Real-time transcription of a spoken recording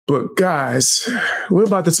But guys, we're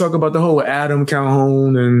about to talk about the whole Adam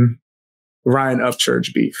Calhoun and Ryan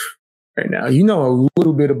Upchurch beef right now. You know a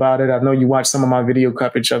little bit about it. I know you watched some of my video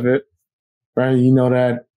coverage of it, right? You know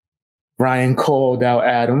that Ryan called out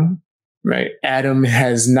Adam, right? Adam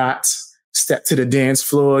has not stepped to the dance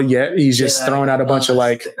floor yet. He's just throwing out a bunch of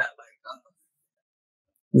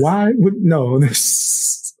why would no?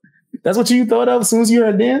 That's what you thought of as soon as you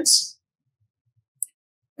heard dance?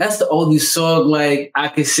 That's the only song I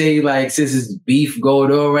could say since it's beef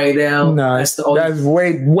going on right now. No, that's the only. That's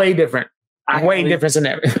way different. Way different than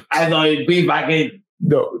that. I know beef. I can.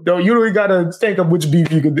 No, you really gotta think of which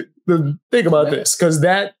beef you could think about this, because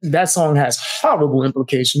that song has horrible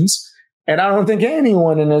implications, and I don't think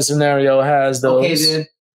anyone in this scenario has those. Okay, then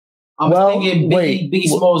I'm thinking Biggie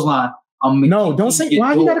Smalls line. No, don't say.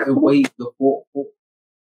 Why you gotta wait the four?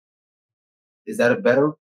 Is that a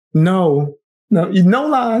better? No,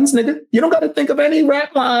 lines, nigga. You don't got to think of any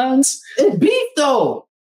rap lines. It's beef, though.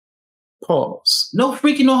 Pause. No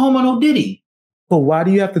freaking, no homo, no diddy. Well, why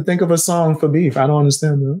do you have to think of a song for beef? I don't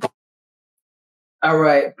understand that. All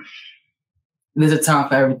right. There's a time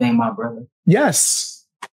for everything, my brother. Yes.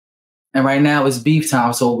 And right now it's beef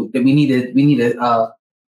time, so we need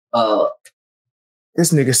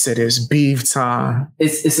This nigga said it's beef time.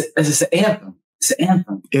 It's an anthem. It's an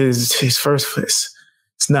anthem. It is his first place.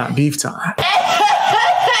 It's not beef time.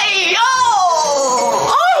 Hey, yo!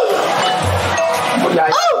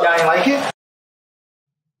 Y'all ain't like it?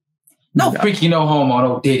 No freaky, no homo,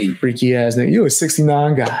 no diddy. Freaky ass nigga. You a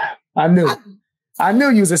 69 guy. I knew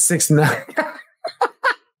you was a 69 guy.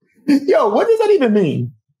 Yo, what does that even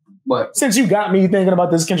mean? What? Since you got me thinking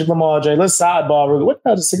about this Kendrick Lamar, Jay, let's sidebar really. What the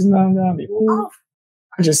hell does 69 guy mean?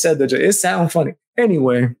 I just said that, Jay. It sounds funny.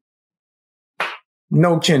 Anyway,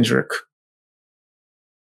 no Kendrick.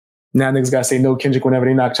 Now niggas gotta say no Kendrick whenever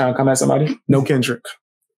they not trying to come at somebody. No Kendrick.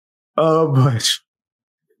 But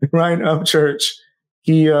Ryan Upchurch,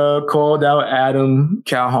 he called out Adam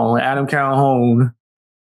Calhoun. Adam Calhoun.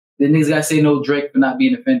 The niggas gotta say no Drake for not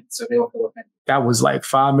being offended, so they don't feel offended. That was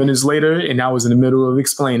 5 minutes later, and I was in the middle of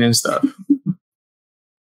explaining stuff.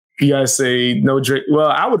 You gotta say no Drake. Well,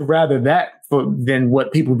 I would rather that than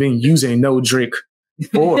what people been using no Drake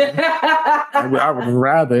for. I would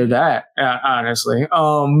rather that, honestly.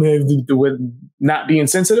 With not being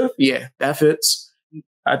sensitive, yeah, that fits.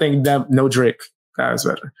 I think that no Drake is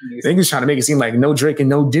better. I think he's trying to make it seem like no Drake and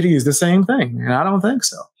no Diddy is the same thing, and I don't think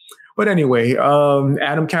so. But anyway,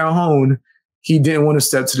 Adam Calhoun, he didn't want to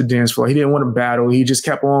step to the dance floor. He didn't want to battle. He just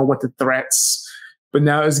kept on with the threats. But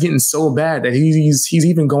now it's getting so bad that he's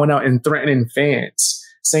even going out and threatening fans,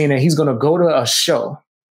 saying that he's going to go to a show.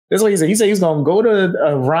 That's what he said. He said he's going to go to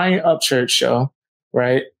a Ryan Upchurch show,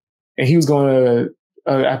 right? And he was going to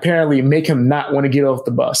apparently make him not want to get off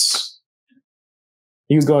the bus.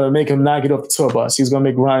 He was going to make him not get off the tour bus. He was going to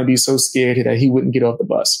make Ryan be so scared that he wouldn't get off the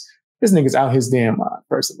bus. This nigga's out his damn mind,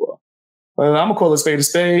 first of all. But I'm going to call a spade a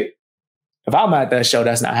spade. If I'm at that show,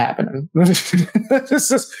 that's not happening. I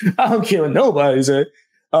don't care what nobody said.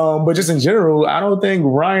 But just in general, I don't think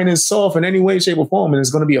Ryan is soft in any way, shape, or form, and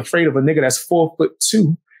is going to be afraid of a nigga that's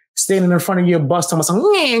 4'2", standing in front of your bus, telling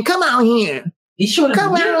me, "Man, come out here." He's shorter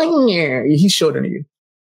come than out here. He's shorter than you.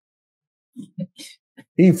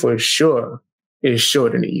 He for sure is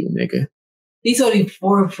shorter than you, nigga. He's only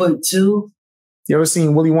 4'2". You ever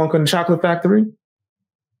seen Willy Wonka and the Chocolate Factory?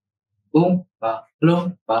 Boom, ba,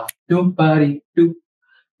 boom, ba, doom, body, doom.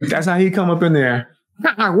 That's how he come up in there.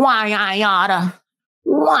 Why I oughta.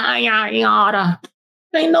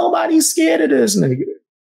 Ain't nobody scared of this nigga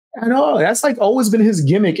at all. That's always been his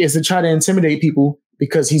gimmick, is to try to intimidate people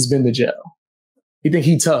because he's been to jail. You think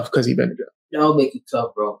he tough because he been to jail? That'll make you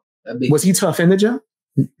tough, bro. Was he tough in the jail?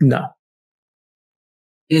 No.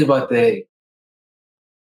 Here's about that.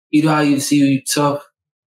 You know how you see you tough?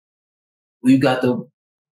 When you got the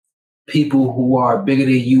people who are bigger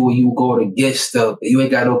than you, or you go to get stuff, and you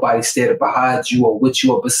ain't got nobody standing behind you or with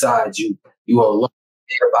you or beside you. You are alone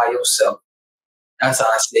there by yourself. That's how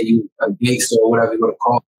I say you a gangster or whatever you want to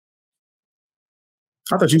call it.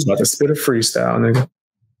 I thought you was about to spit a freestyle, nigga.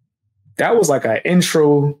 That was like an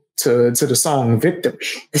intro to the song Victory.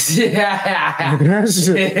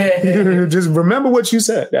 Just remember what you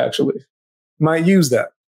said, actually. Might use that.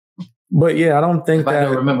 But yeah, I don't think if I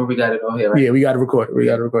don't remember, we got it on here, right? Yeah, we got to record it. We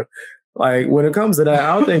got to record it. When it comes to that,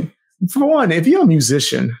 I don't think, for one, if you're a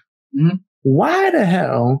musician, why the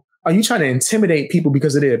hell are you trying to intimidate people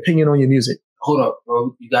because of their opinion on your music? Hold up,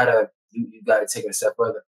 bro. You gotta take it a step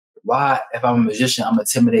further. Why, if I'm a musician, I'm gonna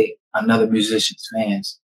intimidate another musician's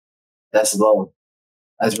fans? That's low.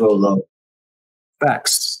 That's real low.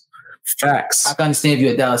 Facts. Facts. I can understand if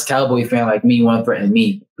you're a Dallas Cowboy fan like me, you want to threaten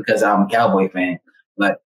me because I'm a Cowboy fan.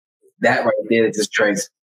 But that right there is just crazy.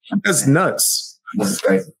 That's nuts. This is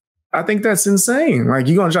crazy. I think that's insane. Like,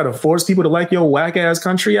 you gonna try to force people to like your whack ass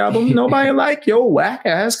country album? Nobody like your whack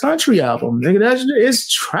ass country album. Nigga, it's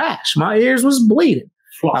trash. My ears was bleeding.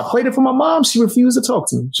 I played it for my mom. She refused to talk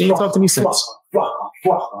to me. She ain't talked to me since.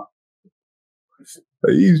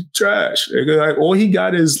 He's trash. Like, all he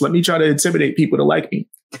got is, let me try to intimidate people to like me.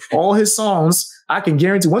 All his songs, I can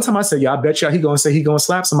guarantee. One time I said, yeah, I bet you he gonna say he gonna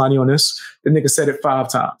slap somebody on this. The nigga said it 5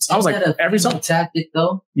 times. I was like, every song. Tactic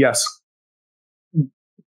though? Yes.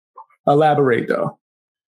 Elaborate though.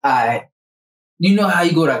 You know how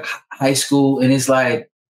you go to high school and it's like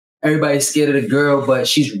everybody's scared of the girl, but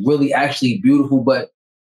she's really actually beautiful, but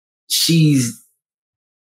she's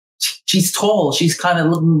tall. She's kind of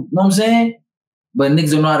looking, you know what I'm saying? But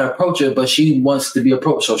niggas don't know how to approach her, but she wants to be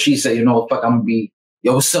approached. So she said, you know, fuck, I'm gonna be,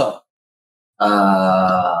 yo, what's up?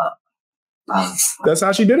 That's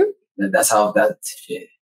how she did it? That's how that shit.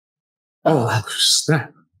 Oh,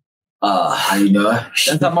 snap. How you doing?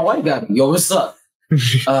 That's how my wife got me. Yo, what's up?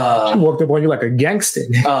 She walked up on you like a gangster.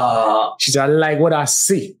 She said, I like what I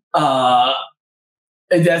see. And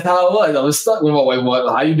that's how it was. I was stuck with my wife.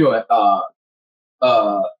 How you doing?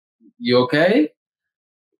 You okay?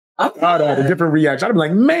 I'd have a different reaction. I'd be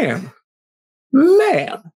like, ma'am,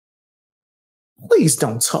 please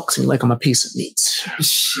don't talk to me like I'm a piece of meat.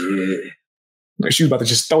 Shit. She was about to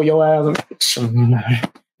just throw your ass.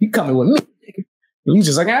 You coming with me, nigga. And you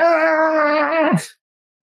just like, ah.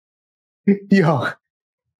 Yo.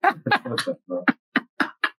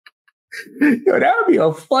 Yo, that would be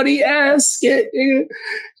a funny ass skit, nigga.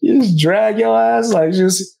 You just drag your ass like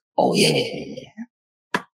just, oh yeah.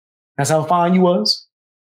 That's how fine you was.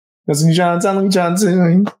 That's what you trying to tell him. You trying to tell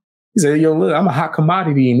him. He said, yo, look, I'm a hot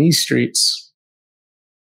commodity in these streets.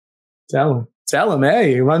 Tell him,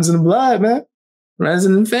 hey, it runs in the blood, man. Runs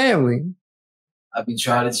in the family. I be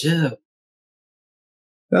trying to chill.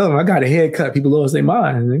 Tell him, I got a haircut. People lost their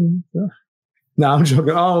mind. No, I'm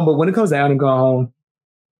joking. But when it comes down and go home,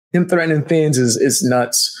 him threatening fans is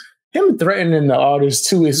nuts. Him threatening the artists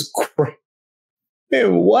too is crazy.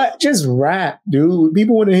 Man, what? Just rap, dude.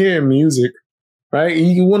 People want to hear music, right?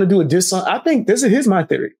 You want to do a diss song. I think here's my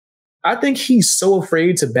theory. I think he's so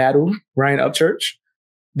afraid to battle Ryan Upchurch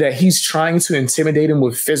that he's trying to intimidate him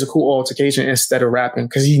with physical altercation instead of rapping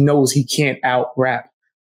because he knows he can't out-rap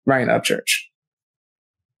Ryan Upchurch.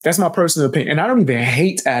 That's my personal opinion. And I don't even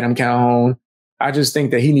hate Adam Calhoun. I just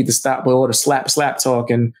think that he needs to stop with all the slap talk.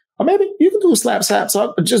 Or maybe you can do a slap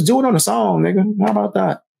talk, but just do it on a song, nigga. How about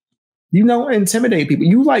that? You know, intimidate people.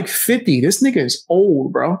 You like 50. This nigga is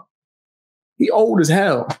old, bro. He old as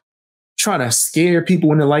hell. Trying to scare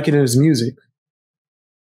people into liking his music.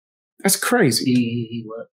 That's crazy.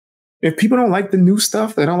 If people don't like the new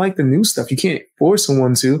stuff, they don't like the new stuff. You can't force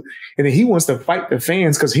someone to. And then he wants to fight the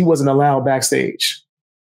fans because he wasn't allowed backstage.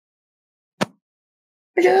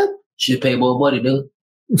 Yeah. Should pay more money, dude.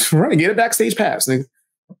 Right. Get a backstage pass, nigga.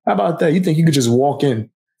 How about that? You think you could just walk in?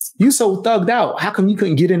 You so thugged out. How come you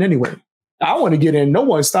couldn't get in anyway? I want to get in. No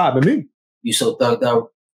one's stopping me. You so thugged out.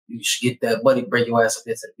 You should get that money, bring your ass up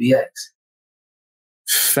into the BX.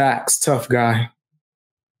 Facts. Tough guy.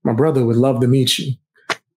 My brother would love to meet you.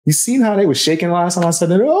 You seen how they were shaking last time I said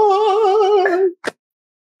that? Oh!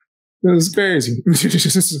 It was crazy.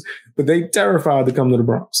 But they terrified to come to the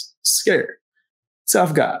Bronx. Scared.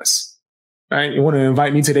 Tough guys. Right? You want to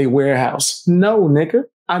invite me to their warehouse. No, nigga.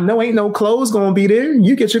 I know ain't no clothes going to be there.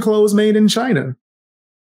 You get your clothes made in China.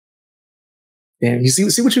 Damn, you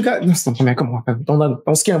see what you got? Man, come on.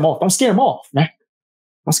 Don't scare him off. Don't scare him off, man.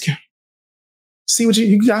 Don't scare him. See what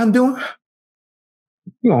you got him doing?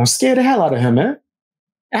 You're going to scare the hell out of him, man.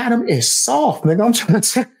 Adam is soft, nigga. I'm trying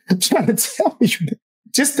to tell you.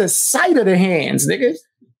 Just the sight of the hands, nigga.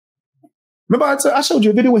 Remember I showed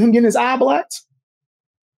you a video with him getting his eye blacked?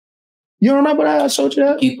 You don't remember that? I showed you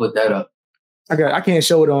that? You put that up. I can't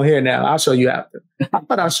show it on here now. I'll show you after. I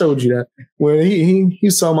thought I showed you that. Where he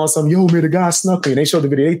was talking about something, yo, man, the guy snuck me. They showed the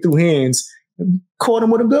video. They threw hands. Caught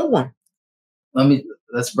him with a good one.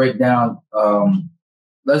 Let's break down.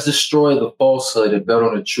 Let's destroy the falsehood and build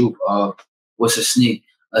on the truth of what's a sneak.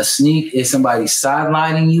 A sneak is somebody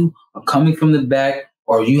sidelining you or coming from the back,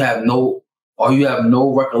 or you have no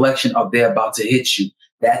recollection of they're about to hit you.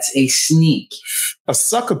 That's a sneak. A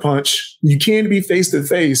sucker punch, you can be face to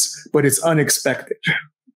face, but it's unexpected.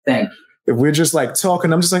 Thank you. If we're just like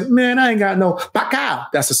talking, I'm just like, man, I ain't got no baka.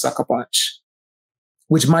 That's a sucker punch,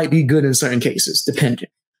 which might be good in certain cases, depending.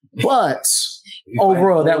 But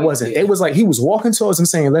overall, that wasn't. It was like he was walking towards him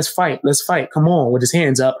saying, let's fight, come on, with his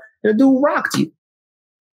hands up. And the dude rocked you.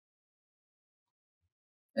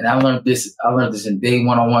 and I learned this in day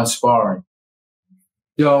one-on-one sparring.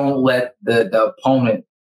 Don't let the opponent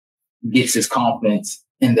get his confidence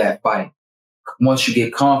in that fight. Once you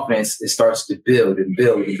get confidence, it starts to build and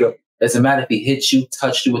build and build. Doesn't matter if he hits you,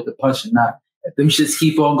 touched you with the punch or not. If them shits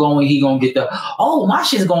keep on going, he gonna get my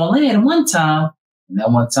shit's gonna land one time. And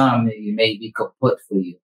that one time, it may be kaput for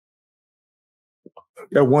you.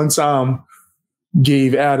 That one time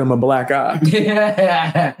gave Adam a black eye.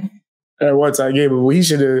 That one time gave him, he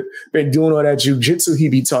should have been doing all that jujitsu he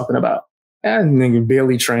be talking about. That nigga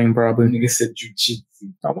barely trained, probably. Nigga said jujitsu.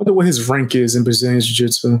 I wonder what his rank is in Brazilian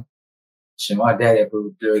jiu-jitsu. Shit, my dad ever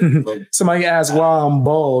good. Somebody asked why I'm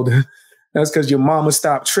bald. That's because your mama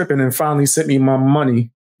stopped tripping and finally sent me my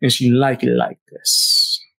money, and she like it like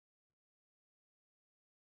this.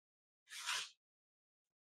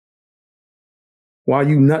 Why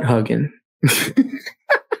you nut hugging?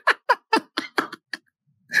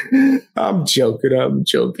 I'm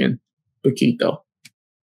joking. Paquito.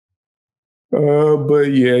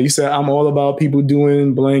 But yeah, you said I'm all about people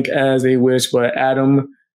doing blank as they wish, but Adam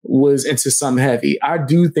was into some heavy. I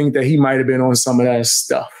do think that he might have been on some of that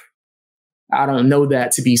stuff. I don't know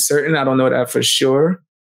that to be certain. I don't know that for sure.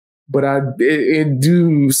 But it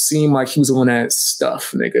do seem like he was on that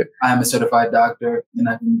stuff, nigga. I am a certified doctor.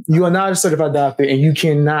 You are not a certified doctor, and you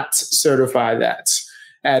cannot certify that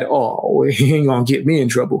at all. He ain't gonna get me in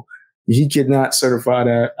trouble. He could not certify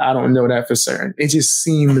that. I don't know that for certain. It just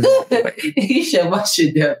seemed he shut my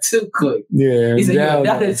shit down too quick. Yeah. He said, you're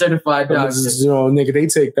not a certified doctor. You know, nigga, they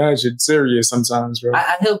take that shit serious sometimes, bro.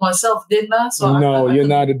 I helped myself, didn't I? So no, you're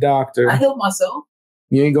not a doctor. I helped myself.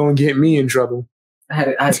 You ain't gonna get me in trouble.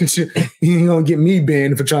 You ain't gonna get me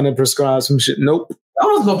banned for trying to prescribe some shit. Nope. I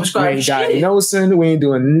was gonna prescribe shit. Diagnosing. We ain't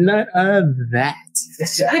doing none of that.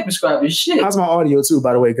 I ain't prescribing shit. How's my audio too,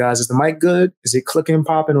 by the way, guys? Is the mic good? Is it clicking,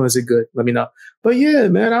 popping, or is it good? Let me know. But yeah,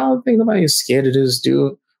 man, I don't think nobody is scared of this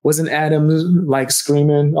dude. Wasn't Adam like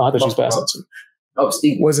screaming? Oh, I thought she was passing too. Oh,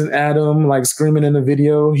 Steve. Wasn't Adam like screaming in the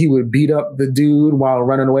video? He would beat up the dude while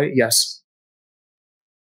running away? Yes.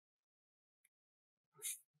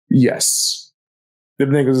 Yes. The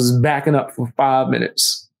niggas was backing up for 5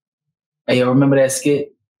 minutes. Hey, yo, remember that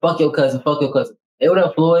skit? Fuck your cousin. Hey, what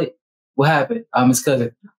up, Floyd? What happened? I'm his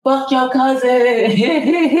cousin. Fuck your cousin.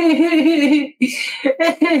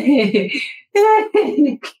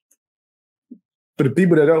 For the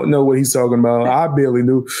people that don't know what he's talking about, I barely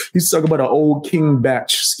knew. He's talking about an old King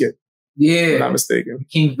Batch skit. Yeah. If I'm not mistaken.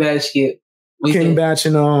 King Batch skit. King Batch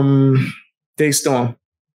and Daystorm.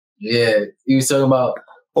 Yeah. He was talking about...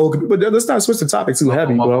 Oh, but let's not switch the topic too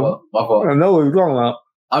heavy, bro. My fault. I don't know what you're talking about.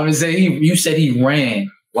 I'm gonna say you said he ran.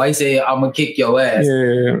 Why you say I'm gonna kick your ass?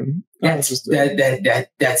 Yeah,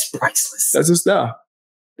 that's priceless. That's his style.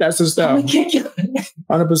 I'm gonna kick your ass.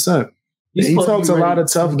 100%. He talks a lot of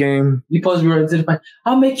tough game. You supposed to be ready to the fight.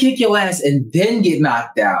 I'm gonna kick your ass and then get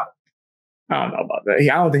knocked out. I don't know about that.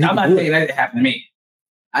 I'm not saying that happened to me.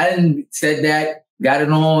 I didn't said that. Got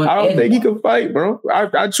it on. I don't think he can fight, bro.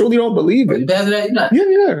 I truly don't believe it. Yeah.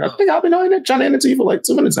 I think I've been trying to answer you for like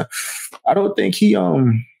 2 minutes now. I don't think he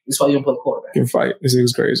That's why you don't play quarterback. Can fight. This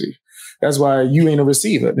is crazy. That's why you ain't a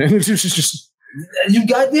receiver. You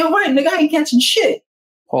goddamn right, nigga. I ain't catching shit.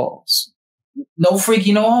 Pause. No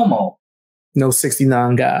freaky, no homo. No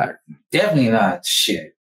 69 guy. Definitely not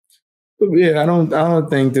shit. Yeah, I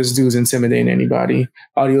don't think this dude's intimidating anybody.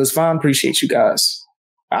 Audio is fine. Appreciate you guys.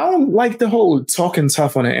 I don't like the whole talking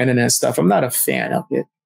tough on the internet stuff. I'm not a fan of it.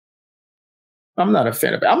 I'm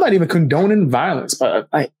not even condoning violence, but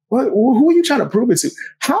like, who are you trying to prove it to?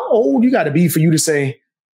 How old you got to be for you to say,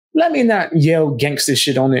 let me not yell gangster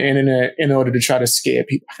shit on the internet in order to try to scare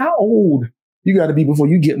people? How old you got to be before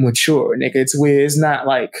you get mature, nigga? It's where it's not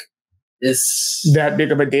like it's that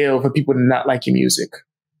big of a deal for people to not like your music.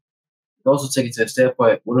 Also take it to a step,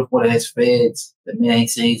 but what if one of his fans, the man ain't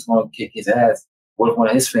saying he's going to kick his ass? What if one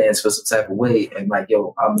of his fans feels some type of way and like,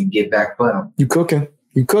 yo, I'm gonna get back for him? You cooking?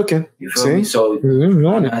 You feel me? So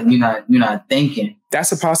you're not thinking.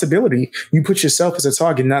 That's a possibility. You put yourself as a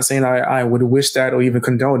target. Not saying I would wish that or even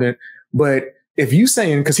condone it, but if you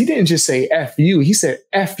saying, because he didn't just say F you, he said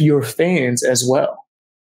F your fans as well,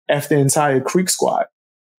 F the entire Creek squad,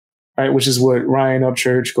 right? Which is what Ryan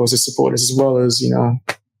Upchurch goes to support us, as well as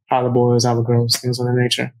Holla Boys, Holla Girls, things of that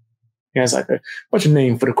nature. He has like a bunch of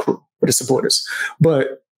name for the crew, for the supporters.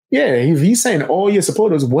 But yeah, if he's saying all your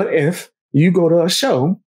supporters, what if you go to a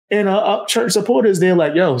show and Upchurch supporters, they're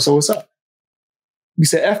like, yo, so what's up? You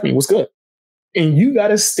said, F me, what's good? And you got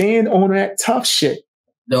to stand on that tough shit.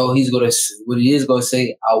 No, what he is going to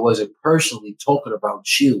say, I wasn't personally talking about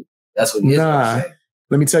you. That's what he is going to say.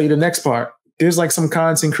 Let me tell you the next part. there's like some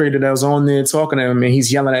content creator that was on there talking to him and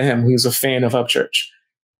he's yelling at him. He's a fan of Upchurch.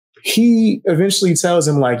 He eventually tells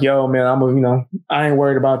him like, yo, man, I ain't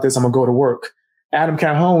worried about this. I'm gonna go to work. Adam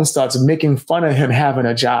Calhoun starts making fun of him having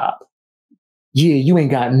a job. Yeah, you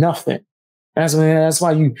ain't got nothing. That's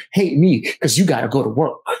why you hate me, because you got to go to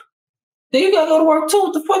work. Then you got to go to work too.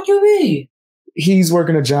 What the fuck you mean? He's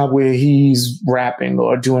working a job where he's rapping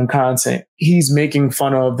or doing content. He's making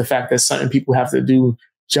fun of the fact that certain people have to do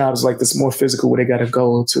jobs like this more physical where they got to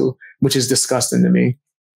go to, which is disgusting to me.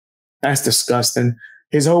 That's disgusting.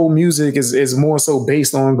 His whole music is more so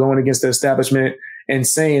based on going against the establishment and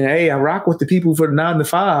saying, hey, I rock with the people for the 9 to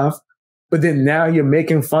 5. But then now you're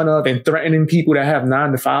making fun of and threatening people that have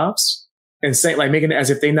 9 to 5s and saying, like, making it as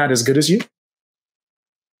if they're not as good as you.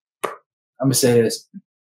 I'm gonna say this.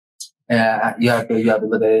 Yeah, you have to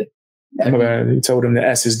look at it. He told him the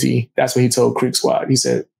S is D. That's what he told Creek Squad. He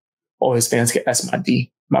said, all his fans get S my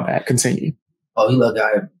D. My bad. Continue. Oh, he looked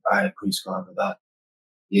at Creek Squad for that.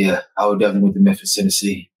 Yeah, I would definitely with the Memphis,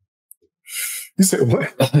 Tennessee. You said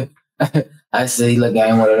what? I said he looked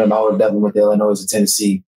at one of them. I would definitely with the Illinois and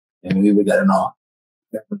Tennessee. And we would get it all.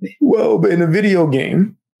 Well, but in a video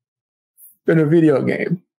game,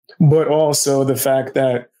 but also the fact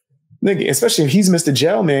that, nigga, especially if he's Mr.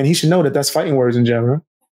 Gel Man, he should know that that's fighting words in general.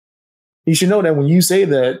 He should know that when you say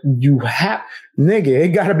that, you have, nigga, it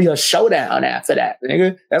gotta be a showdown after that,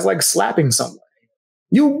 nigga. That's like slapping someone.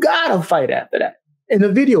 You gotta fight after that. In a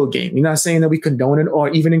video game, you're not saying that we condone it or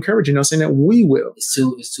even encourage it. You're not saying that we will. It's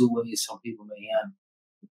two ways some people may handle.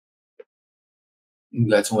 You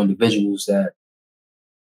got two individuals that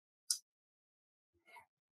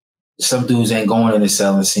some dudes ain't going in the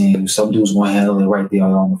selling scene. Some dudes going to handle it right there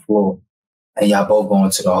on the floor. And y'all both going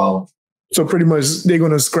to the hall. So pretty much they're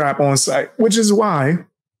going to scrap on site, which is why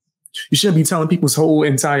you shouldn't be telling people's whole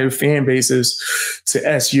entire fan bases to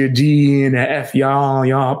S your D and F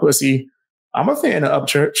y'all pussy. I'm a fan of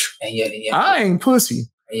Upchurch. And I ain't pussy.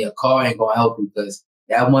 And your car ain't going to help you because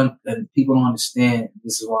that one, and people don't understand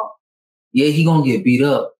this is why. Yeah, he gonna get beat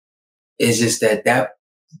up. It's just that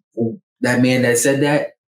man that said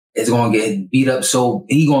that is gonna get beat up. So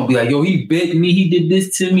he gonna be like, yo, he bit me. He did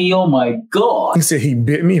this to me. Oh my God. He said he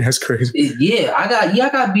bit me. That's crazy. I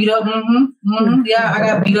got beat up. Yeah, I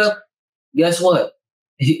got beat up. Guess what?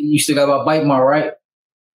 You still got my bite mark, right?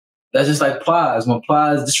 That's just like Plies. When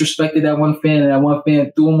Plies disrespected that one fan and that one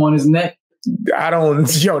fan threw him on his neck.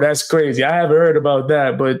 That's crazy. I haven't heard about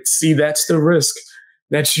that, but see, that's the risk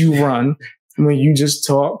that you run when you just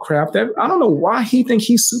talk crap. That I don't know why he think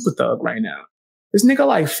he's super thug right now. This nigga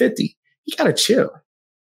like 50. He gotta chill.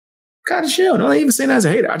 Don't even say that as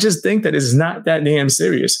a hater. I just think that it's not that damn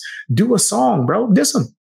serious. Do a song, bro. Diss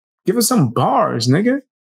him. Give us some bars, nigga.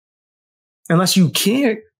 Unless you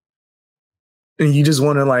can't and you just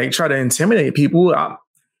want to like try to intimidate people,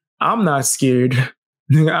 I'm not scared.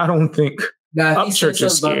 I don't think Upchurch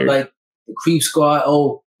is scared. Like the Creep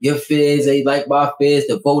Squad, your fans, they like my fans,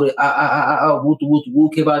 the voted, woo,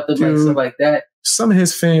 came out them, like stuff like that. Some of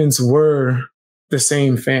his fans were the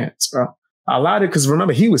same fans, bro. A lot of, because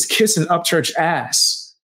remember, he was kissing Upchurch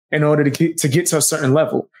ass in order to get to a certain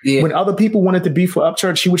level. Yeah. When other people wanted to be for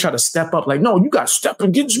Upchurch, he would try to step up, like, no, you got to step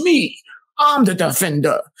against me. I'm the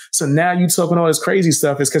defender. So now you talking all this crazy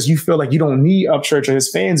stuff is because you feel like you don't need Upchurch or his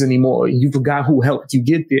fans anymore. You forgot who helped you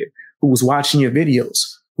get there, who was watching your videos,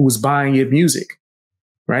 who was buying your music.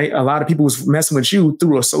 Right? A lot of people was messing with you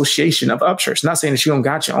through association of Upchurch. Not saying that you don't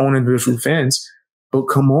got your own individual fans, but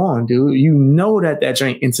come on, dude. You know that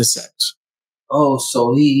joint intersects. Oh,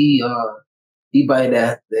 so he bite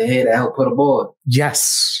the head that helped put a board.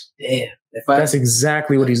 Yes. Damn. That's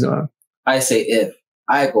exactly what he's doing. I say if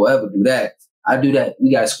I go ever do that, I do that.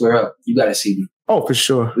 We gotta square up. You gotta see me. Oh, for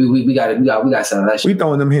sure. We got settle that shit. We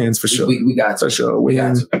throwing them hands for sure. We got to. For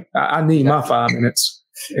sure. I need my 5 minutes.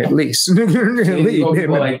 At least. You're going to be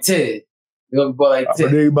like 10. You're going to be like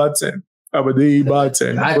 10. I would need by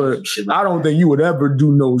 10. But I don't think you would ever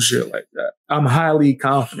do no shit like that. I'm highly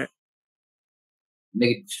confident.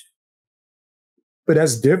 Nigga. But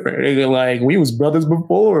that's different. Like, we was brothers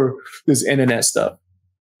before this internet stuff.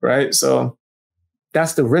 Right? So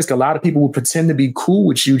that's the risk. A lot of people will pretend to be cool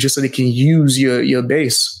with you just so they can use your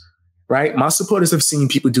base. Right? My supporters have seen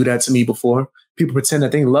people do that to me before. People pretend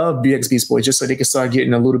that they love BXB's Boy just so they can start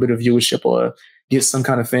getting a little bit of viewership or get some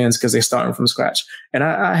kind of fans because they're starting from scratch. And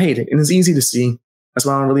I hate it. And it's easy to see. That's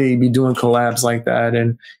why I don't really be doing collabs like that.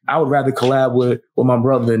 And I would rather collab with my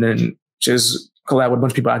brother than just collab with a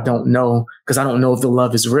bunch of people I don't know because I don't know if the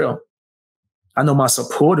love is real. I know my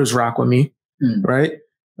supporters rock with me, right?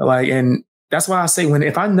 Like, and that's why I say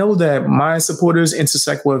if I know that my supporters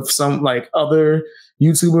intersect with some like other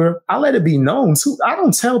YouTuber, I let it be known too. I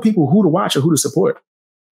don't tell people who to watch or who to support.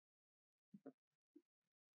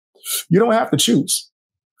 You don't have to choose.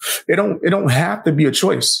 It don't have to be a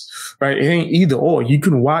choice, right? It ain't either or. You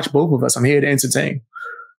can watch both of us. I'm here to entertain.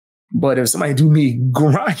 But if somebody do me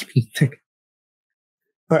grimy,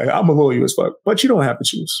 like, I'm a loyal as fuck. But you don't have to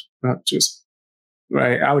choose. Not just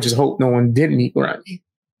right. I would just hope no one did me grimy.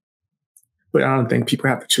 But I don't think people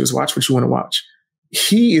have to choose. Watch what you want to watch.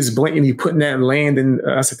 He is blatantly putting that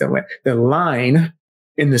the line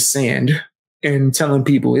in the sand and telling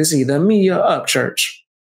people it's either me or Upchurch.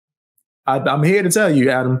 I'm here to tell you,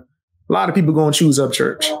 Adam, a lot of people going to choose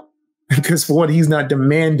Upchurch because for what he's not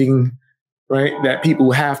demanding, right, that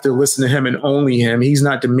people have to listen to him and only him. He's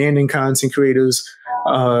not demanding content creators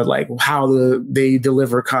like how they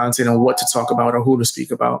deliver content and what to talk about or who to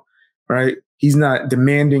speak about, right? He's not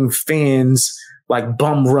demanding fans like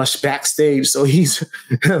bum rush backstage, so he's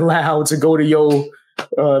allowed to go to your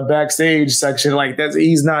backstage section like that.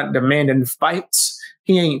 He's not demanding fights.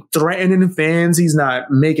 He ain't threatening fans. He's not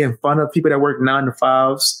making fun of people that work 9 to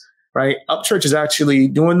 5s, right? Upchurch is actually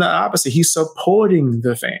doing the opposite. He's supporting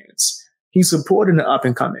the fans. He's supporting the up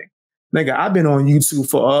and coming. Nigga, I've been on YouTube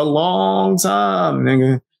for a long time,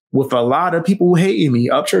 nigga, with a lot of people hating me.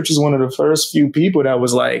 Upchurch is one of the first few people that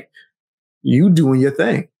was like, you doing your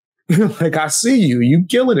thing. Like, I see you. You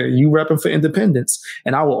killing it. You repping for independence.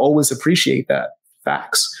 And I will always appreciate that.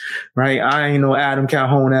 Facts, right? I ain't no Adam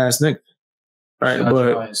Calhoun ass nigga. Right,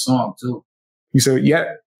 but his song too. You said,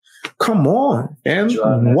 "Yeah, come on, man!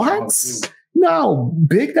 What? No,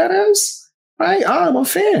 big that is. Right, I'm a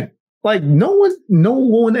fan. Like no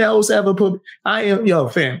one else ever put. I am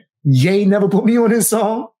fan. Ye never put me on his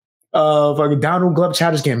song. Fucking Donald Glover,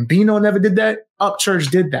 Childish Gambino never did that. Upchurch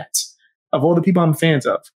did that. Of all the people I'm fans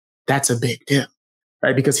of, that's a big deal,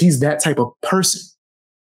 right? Because he's that type of person.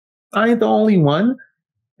 I ain't the only one.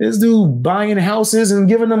 This dude buying houses and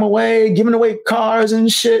giving away cars and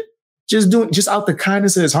shit. Just out the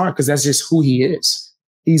kindness of his heart, because that's just who he is.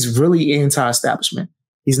 He's really anti-establishment.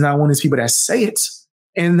 He's not one of these people that say it,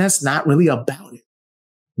 and that's not really about it,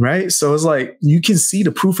 right? So it's like you can see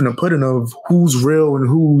the proof in the pudding of who's real and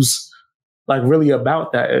who's like really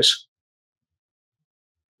about that ish.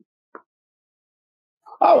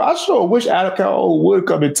 Oh, I sure wish Adam Calhoun would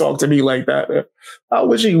come and talk to me like that. Man. I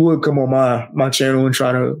wish he would come on my channel and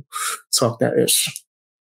try to talk that ish.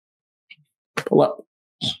 Pull up.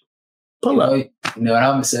 You know what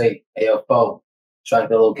I'm going to say? Hey, yo, Fo, track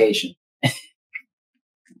the location.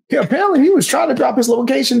 Yeah, apparently he was trying to drop his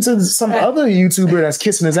location to some other YouTuber that's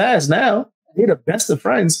kissing his ass now. They're the best of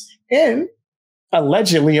friends. And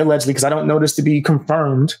allegedly, because I don't know this to be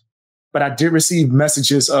confirmed, but I did receive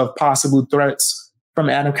messages of possible threats from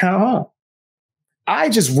Adam Calhoun. I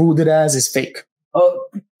just ruled it as it's fake. Oh,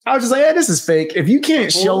 I was just like, this is fake. If you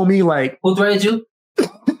can't show me like... Who threatened you?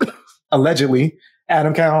 Allegedly,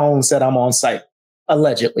 Adam Calhoun said I'm on site.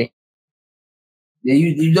 Allegedly. Yeah,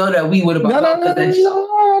 you know that we would have... No,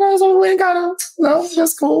 we ain't gotta... No,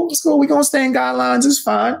 that's cool. It's cool. We're going to stay in guidelines. It's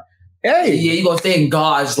fine. Hey. Yeah, you're going to stay in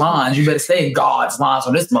God's lines. You better stay in God's lines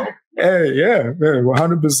on this moment. Hey, yeah,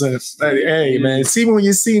 100%. Hey, man, see me when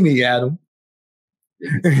you see me, Adam.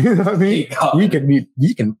 You know what I mean?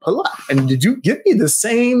 You can pull up. And did you give me the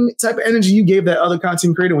same type of energy you gave that other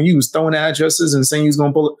content creator when you was throwing addresses and saying you was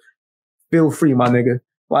gonna pull up? Feel free, my nigga.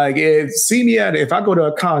 Like, if I go to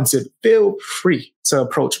a concert, feel free to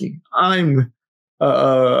approach me. I'm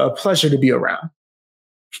a pleasure to be around.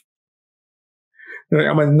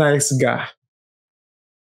 I'm a nice guy.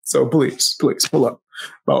 So please pull up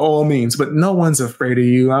by all means. But no one's afraid of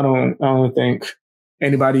you. I don't think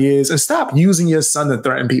anybody is. And stop using your son to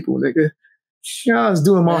threaten people, nigga. I was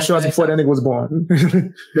doing martial arts before that nigga was born.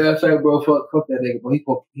 Matter of fact, bro, fuck that nigga, bro. He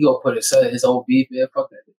gonna put his old beef, man. Fuck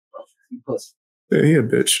that nigga, bro. He pussy. Yeah, he a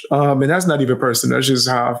bitch. And that's not even personal. That's just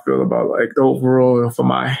how I feel about like the overall for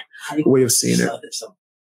my way of seeing it.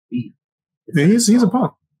 Yeah, he's a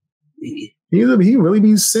punk. He really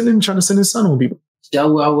be trying to send his son on people. I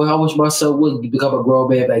wish my son would become a grown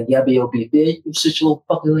man like, yeah, be bitch. You sit your little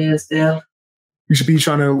fucking ass down. You should be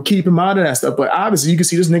trying to keep him out of that stuff. But obviously, you can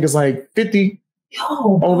see this nigga's like 50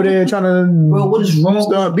 over there trying to. Bro, what is wrong?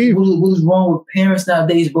 What is wrong with parents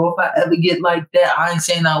nowadays, bro? If I ever get like that, I ain't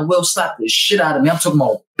saying I will slap the shit out of me. I'm talking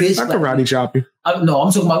about bitch. I karate chop you. I'm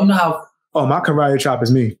talking about, you know how. Oh, my karate chop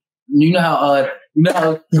is me. You know how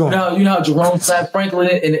Jerome slapped Franklin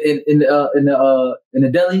in the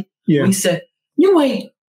deli. Yeah. He said, "You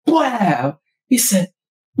ain't wow." He said,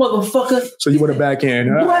 "Motherfucker." So you want a backhand?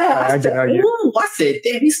 Huh? Wow. I said,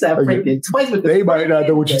 "Damn, he slapped Franklin twice with the." They might not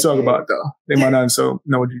know what you talk about though. They might not know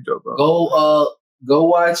what you talk about. Go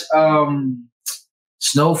watch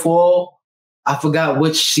Snowfall. I forgot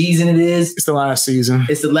which season it is. It's the last season.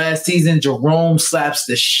 It's the last season. Jerome slaps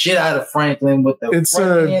the shit out of Franklin with the. It's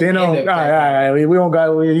they don't. All right. We don't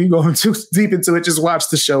got. You going too deep into it? Just watch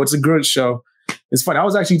the show. It's a good show. It's funny. I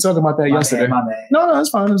was actually talking about that yesterday. My man. No, it's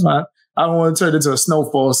fine. It's fine. I don't want to turn it into a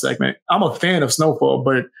Snowfall segment. I'm a fan of Snowfall,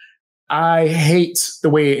 but I hate the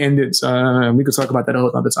way it ended. We could talk about that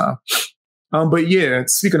another time. But yeah,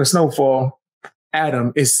 speaking of Snowfall,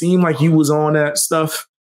 Adam, it seemed like you was on that stuff.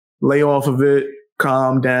 Lay off of it.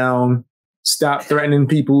 Calm down. Stop threatening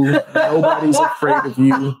people. Nobody's afraid of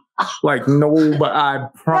you. Like, no, but I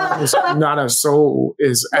promise not a soul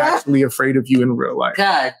is actually afraid of you in real life.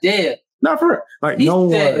 God damn. Not for real. Like, no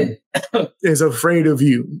one is afraid of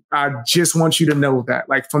you. I just want you to know that.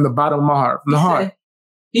 Like, from the bottom of my heart. From the heart.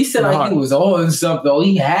 He said like he was on something, or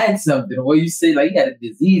he had something. Or you say like he had a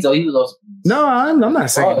disease, or he was on. No, I'm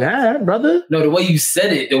not saying that, brother. No, the way you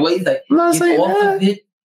said it, the way he's like, I'm not saying that.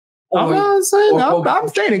 I'm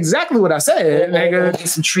saying exactly what I said, nigga. Get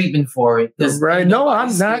some treatment for it. Right? No,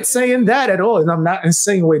 I'm not saying that at all. And I'm not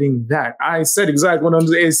insinuating that. I said exactly what I'm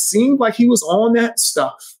saying. It seemed like he was on that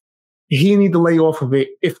stuff. He need to lay off of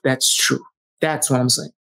it if that's true. That's what I'm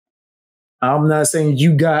saying. I'm not saying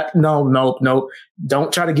you got no.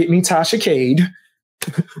 Don't try to get me Tasha Cade.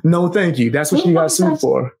 No, thank you. That's what you got sued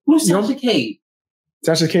for. Who's Tasha Cade?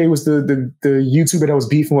 Tasha Cade was the YouTuber that was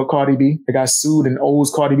beefing with Cardi B. That got sued and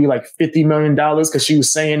owes Cardi B like $50 million because she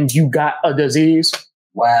was saying you got a disease.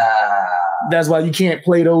 Wow. That's why you can't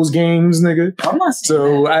play those games, nigga. I'm not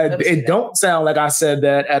saying that. It don't sound like I said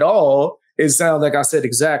that at all. It sounds like I said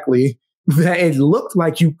exactly that. It looked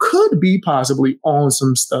like you could be possibly on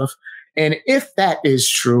some stuff. And if that is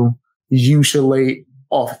true, you should lay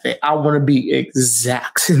off of it. I want to be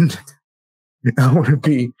exact. I want to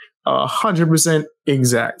be 100%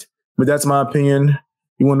 exact. But that's my opinion.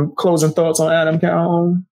 You want closing thoughts on Adam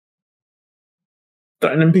Calhoun?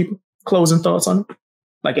 Threatening people? Closing thoughts on him?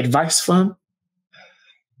 Like advice for him?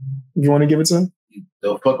 You want to give it to him?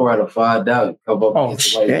 Don't fuck around and find out. Come up oh,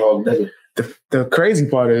 shit. Wrong nigga. The crazy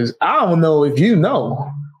part is, I don't know if you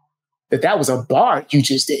know that was a bar you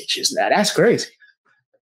just did just now. That's crazy.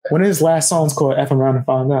 When his last song's called F Around and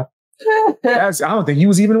Find Out. I don't think you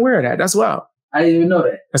was even aware of that. That's wild. I didn't even know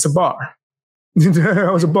that. That's a bar. That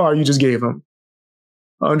was a bar you just gave him.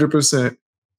 100%.